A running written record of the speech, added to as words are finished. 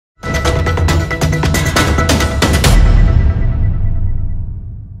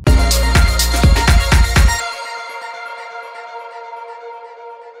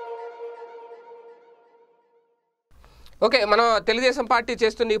Okay, మనం Telugu Desam party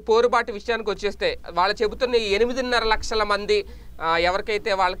చేస్తున్న ఈ పోరుబాటు విషయానికి వచ్చేస్తే వాళ్ళు చెబుతున్న 8.5 లక్షల మంది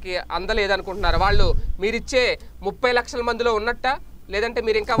ఎవరికైతే వాళ్ళకి అందలేదనుకుంటున్నారు వాళ్ళు మీరిచ్చే 30 లక్షల మందిలో ఉన్నట్ట, లేదంటే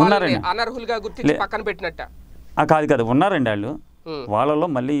మీరు ఇంకా వాళ్ళని అనర్హులుగా గుర్తించి పక్కన పెట్టినట్ట? కాదు ఉన్నారండి వాళ్ళు. వాళ్ళలో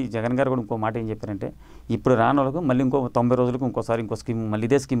మళ్ళీ జగన్ గారు కూడా ఇంకో మాట ఏం చెప్పారంటే, ఇప్పుడు రాని వాళ్ళకు మళ్ళీ ఇంకో 90 రోజులకు ఇంకో స్కీమ్ మళ్ళీ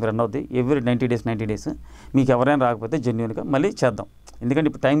ఇదే స్కీమ్ రన్ అవుద్ది. ఎవ్రీ 90 డేస్ మీకు ఎవరైనా రాకపోతే జెన్యూన్గా మళ్ళీ చేద్దాం. ఎందుకంటే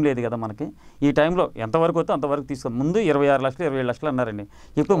ఇప్పుడు టైం లేదు కదా మనకి. ఈ టైంలో ఎంతవరకు వస్తే అంతవరకు తీసుకోండి. ముందు 26 లక్షలు 27 లక్షలు అన్నారండి,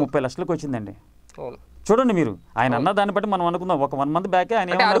 ఇప్పుడు 30 లక్షలకు వచ్చిందండి. చూడండి మీరు, ఆయన అన్న దాన్ని బట్టి మనం అనుకుందాం. ఒక 1 మంత్ బ్యాకే ఆయన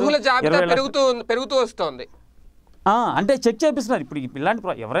పెరుగుతూ వస్తుంది అంటే చెక్ చేపిస్తున్నారు. ఇప్పుడు ఇలాంటి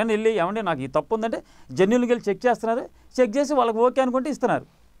ఎవరైనా వెళ్ళి ఏమంటే నాకు ఈ తప్పు ఉందంటే జెన్యూన్కి వెళ్ళి చెక్ చేస్తున్నారు. చెక్ చేసి వాళ్ళకి ఓకే అనుకుంటే ఇస్తున్నారు.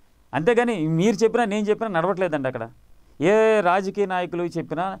 అంతేగాని మీరు చెప్పినా నేను చెప్పినా నడవట్లేదండి. అక్కడ ఏ రాజకీయ నాయకులు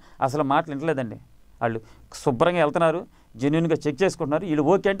చెప్పినా అసలు మాటలు వింటలేదండి. వాళ్ళు శుభ్రంగా వెళ్తున్నారు, జెన్యూన్గా చెక్ చేసుకుంటున్నారు. వీళ్ళు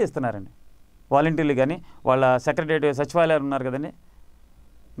ఓకే అంటే ఇస్తున్నారండి. వాలంటీర్లు కానీ వాళ్ళ సెక్రటరీ సచివాలయాలు ఉన్నారు కదండి,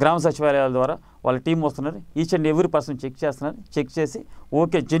 గ్రామ సచివాలయాల ద్వారా వాళ్ళ టీం వస్తున్నారు. Each and every person check చేస్తున్నారు. చెక్ చేసి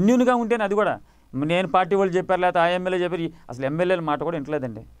ఓకే జెన్యూన్గా ఉంటేనే, అది కూడా నేను పార్టీ వాళ్ళు చెప్పారు లేకపోతే ఆ ఎమ్మెల్యే చెప్పారు, అసలు ఎమ్మెల్యేల మాట కూడా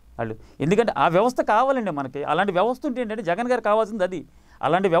వింటలేదండి వాళ్ళు. ఎందుకంటే ఆ వ్యవస్థ కావాలండి మనకి. అలాంటి వ్యవస్థ ఉంటే ఏంటంటే జగన్ గారు కావాల్సింది అది.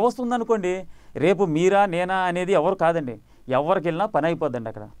 అలాంటి వ్యవస్థ ఉందనుకోండి, రేపు మీరా నేనా అనేది ఎవరు కాదండి, ఎవరికి వెళ్ళినా పని అయిపోద్దండి.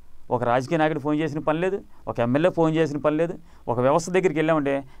 అక్కడ ఒక రాజకీయ నాయకుడు ఫోన్ చేసిన పని లేదు, ఒక ఎమ్మెల్యే ఫోన్ చేసిన పని లేదు. ఒక వ్యవస్థ దగ్గరికి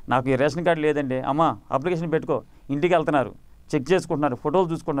వెళ్ళామంటే నాకు ఈ రేషన్ కార్డు లేదండి, అమ్మ అప్లికేషన్ పెట్టుకో, ఇంటికి వెళ్తున్నారు, చెక్ చేసుకుంటున్నారు, ఫోటోలు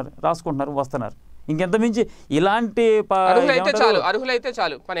చూసుకుంటున్నారు, రాసుకుంటున్నారు, వస్తున్నారు. ఇంకెంత మించి ఇలాంటి అర్హులైతే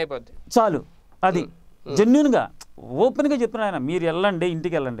చాలు పని అయిపోద్ది, చాలు. అది జెన్యూన్గా ఓపెన్గా చెప్తున్నారు ఆయన. మీరు వెళ్ళండి,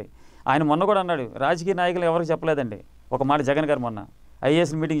 ఇంటికి వెళ్ళండి. ఆయన మొన్న కూడా అన్నాడు, రాజకీయ నాయకులు ఎవరికి చెప్పలేదండి ఒక మాట జగన్ గారు మొన్న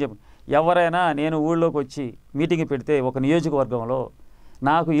ఐఏఎస్ మీటింగ్ చెప్పి, ఎవరైనా నేను ఊళ్ళోకి వచ్చి మీటింగ్ పెడితే ఒక నియోజకవర్గంలో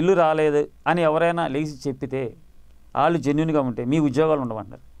నాకు ఇల్లు రాలేదు అని ఎవరైనా లేచి చెప్పితే వాళ్ళు జెన్యూన్గా ఉంటే మీ ఉద్యోగాలు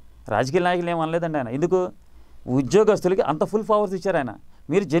ఉండమంటారు. రాజకీయ నాయకులు ఏమనలేదండి ఆయన. ఎందుకు? ఉద్యోగస్తులకి అంత ఫుల్ పవర్స్ ఇచ్చారు ఆయన.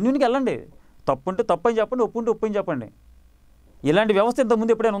 మీరు జెన్యూన్గా వెళ్ళండి, తప్పుంటే తప్పని చెప్పండి, ఒప్పుంటే ఒప్పని చెప్పండి. ఇలాంటి వ్యవస్థ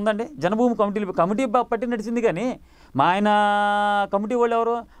ఇంతకుముందు ఎప్పుడైనా ఉందండి? జనభూమి కమిటీ పట్టి నడిచింది. కానీ మా ఆయన కమిటీ వాళ్ళు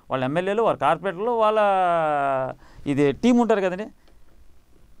ఎవరు? వాళ్ళ ఎమ్మెల్యేలు, వాళ్ళ కార్పొరేటర్లు, వాళ్ళ ఇది టీం ఉంటారు కదండి,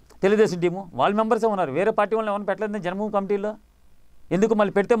 తెలుగుదేశం టీము, వాళ్ళ మెంబర్సే ఉన్నారు. వేరే పార్టీ వాళ్ళని ఎవరైనా పెట్టలేదు జనభూమి కమిటీలో. ఎందుకు?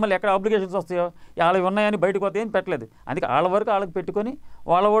 మళ్ళీ పెడితే మళ్ళీ ఎక్కడ అప్లికేషన్స్ వస్తాయో, వాళ్ళవి ఉన్నాయని బయటకు వస్తాయని పెట్టలేదు. అందుకే వాళ్ళ వరకు వాళ్ళకి పెట్టుకొని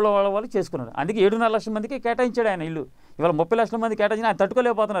వాళ్ళ వాళ్ళు చేసుకున్నారు. అందుకే 7.5 లక్షల మందికి కేటాయించాడు ఆయన ఇల్లు. ఇవాళ 30 లక్షల మంది కేటాయించిన ఆయన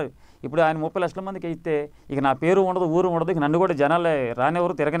తట్టుకోలేకపోతున్నారు. ఇప్పుడు ఆయన 30 లక్షల మందికి ఇస్తే ఇక నా పేరు ఉండదు, ఊరు ఉండదు, ఇక నన్ను కూడా జనాలే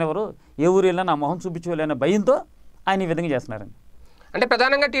రానివ్వరు, తిరగనివ్వరు, ఏ ఊరు వెళ్ళినా నా మొహం చూపించుకోలేని భయంతో ఆయన ఈ విధంగా చేస్తున్నారండి. అంటే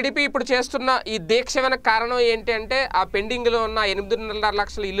ప్రధానంగా టీడీపీ ఇప్పుడు చేస్తున్న ఈ దీక్ష వెనక కారణం ఏంటి అంటే, ఆ పెండింగ్లో ఉన్న 8.5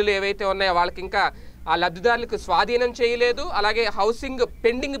 లక్షల ఇల్లులు ఏవైతే ఉన్నాయో వాళ్ళకి ఇంకా ఆ లబ్ధిదారులకు స్వాధీనం చేయలేదు, అలాగే హౌసింగ్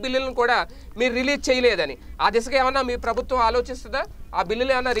పెండింగ్ బిల్లులను కూడా మీరు రిలీజ్ చేయలేదని. ఆ దిశగా ఏమన్నా మీ ప్రభుత్వం ఆలోచిస్తుందా? ఆ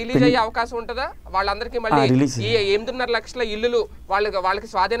బిల్లులు ఏమన్నా రిలీజ్ అయ్యే అవకాశం ఉంటుందా? వాళ్ళందరికీ మళ్ళీ ఈ 8.5 లక్షల ఇల్లులు వాళ్ళకి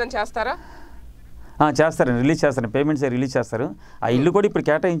స్వాధీనం చేస్తారా? చేస్తారండి, రిలీజ్ చేస్తారు, పేమెంట్స్ రిలీజ్ చేస్తారు. ఆ ఇల్లు కూడా ఇప్పుడు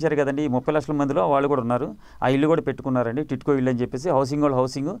కేటాయించారు కదండి, 30 లక్షల మందిలో వాళ్ళు కూడా ఉన్నారు. ఆ ఇల్లు కూడా పెట్టుకున్నారండి, టిట్కో ఇల్లు అని చెప్పేసి. హౌసింగ్ వాళ్ళు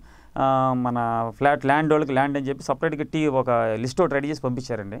హౌసింగ్, మన ఫ్లాట్ ల్యాండ్ వాళ్ళకి ల్యాండ్ అని చెప్పి సపరేట్గా ఒక లిస్ట్ ఒకటి రెడీ చేసి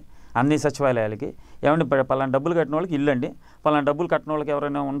పంపించారండి అన్ని సచివాలయాలకి. ఏమంటే పలానా డబ్బులు కట్టిన వాళ్ళకి ఇల్లు అండి, పలానా డబ్బులు కట్టిన వాళ్ళకి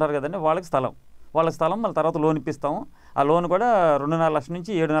ఎవరైనా ఉంటారు కదండి వాళ్ళకి స్థలం, వాళ్ళ స్థలం మళ్ళీ తర్వాత లోన్ ఇప్పిస్తాము. ఆ లోన్ కూడా 2.5 లక్షల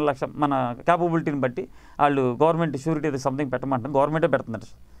నుంచి 7.5 లక్షలు మన క్యాపబిలిటీని బట్టి వాళ్ళు గవర్నమెంట్ షూరిటీ సంథింగ్ పెట్టమంటారు, గవర్నమెంటే పెడుతుందంట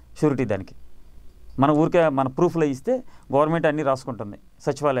షూరిటీ. దానికి మన ఊరికే మన ప్రూఫ్లో ఇస్తే గవర్నమెంట్ అన్నీ రాసుకుంటుంది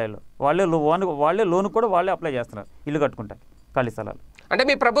సచివాలయాల్లో. వాళ్ళే లోన్ కూడా వాళ్ళే అప్లై చేస్తున్నారు ఇల్లు కట్టుకుంటారు ఖాళీ స్థలాలు. అంటే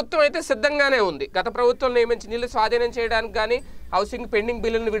మీ ప్రభుత్వం అయితే సిద్ధంగానే ఉంది గత ప్రభుత్వం నియమించిన ఇల్లు స్వాధీనం చేయడానికి కానీ, హౌసింగ్ పెండింగ్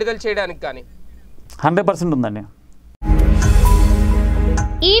బిల్లులను విడుదల చేయడానికి కానీ 100% ఉందండి.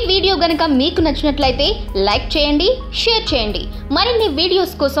 ఈ వీడియో గనుక మీకు నచ్చినట్లయితే లైక్ చేయండి, షేర్ చేయండి. మరిన్ని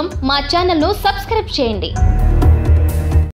వీడియోస్ కోసం మా ఛానల్ను సబ్స్క్రైబ్ చేయండి.